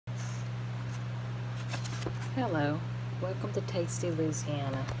Hello, welcome to Tasty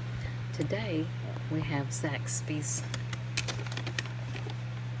Louisiana. Today we have Zaxby's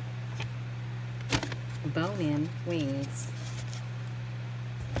bone-in wings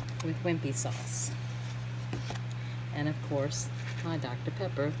with wimpy sauce. And of course, my Dr.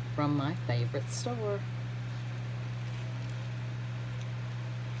 Pepper from my favorite store.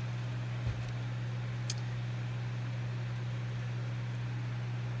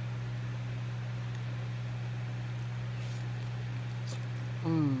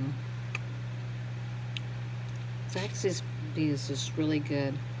 Zaxby's is just really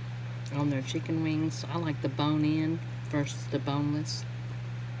good on their chicken wings. I like the bone-in versus the boneless.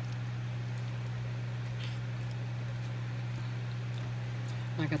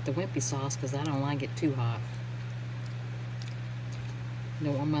 I got the wimpy sauce because I don't like it too hot.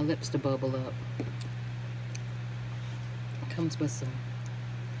 Don't want my lips to bubble up. It comes with some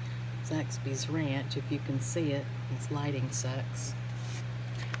Zaxby's ranch, if you can see it. This lighting sucks.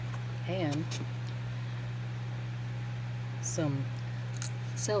 And some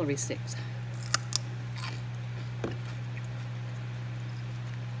celery sticks.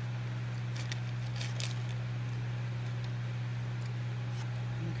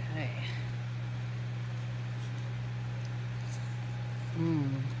 Okay.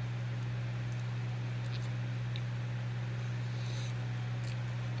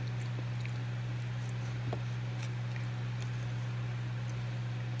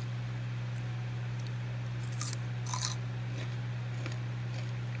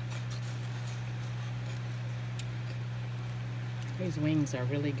 These wings are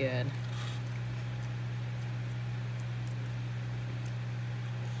really good.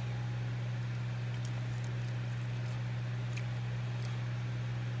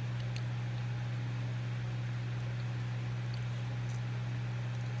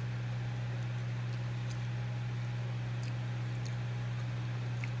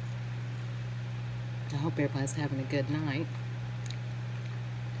 I hope everybody's having a good night.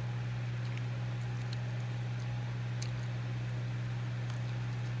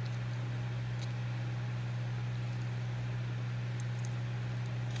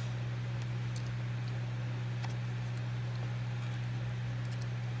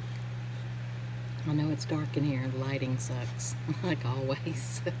 I know it's dark in here, the lighting sucks, like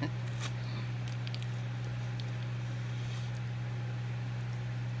always.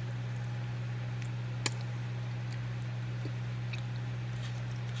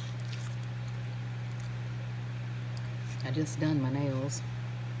 I just done my nails.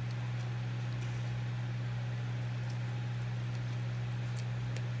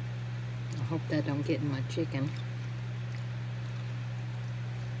 I hope that don't get in my chicken.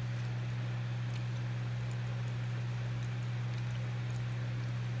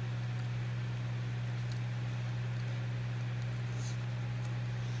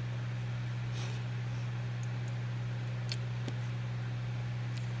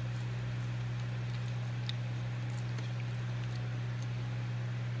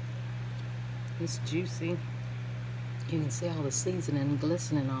 It's juicy. You can see all the seasoning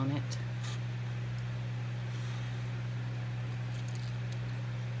glistening on it.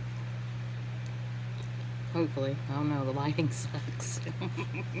 Hopefully. I don't know, the lighting sucks.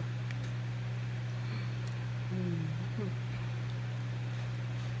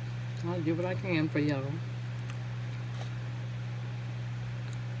 I'll do what I can for y'all.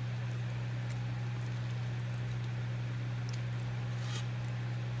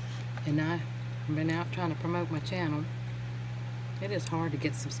 And I've been out trying to promote my channel. It is hard to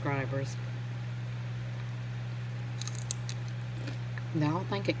get subscribers. They all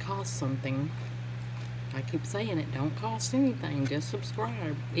think it costs something. I keep saying it don't cost anything. Just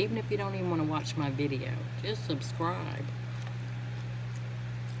subscribe. Even if you don't even want to watch my video, just subscribe.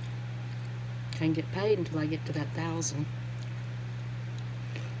 Can't get paid until I get to that 1,000.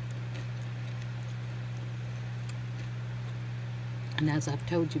 And as I've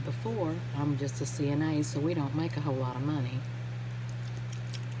told you before, I'm just a CNA, so we don't make a whole lot of money.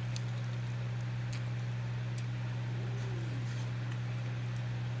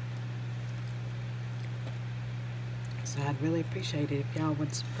 So I'd really appreciate it if y'all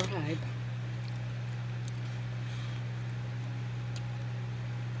would subscribe.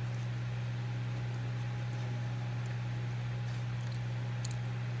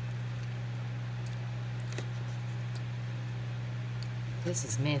 This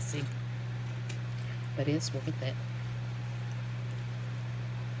is messy, but it's worth it.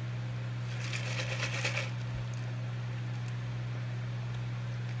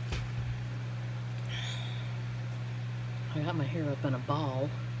 I got my hair up in a ball.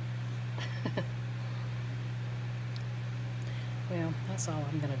 Well, that's all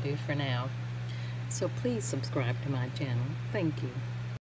I'm going to do for now. So please subscribe to my channel. Thank you.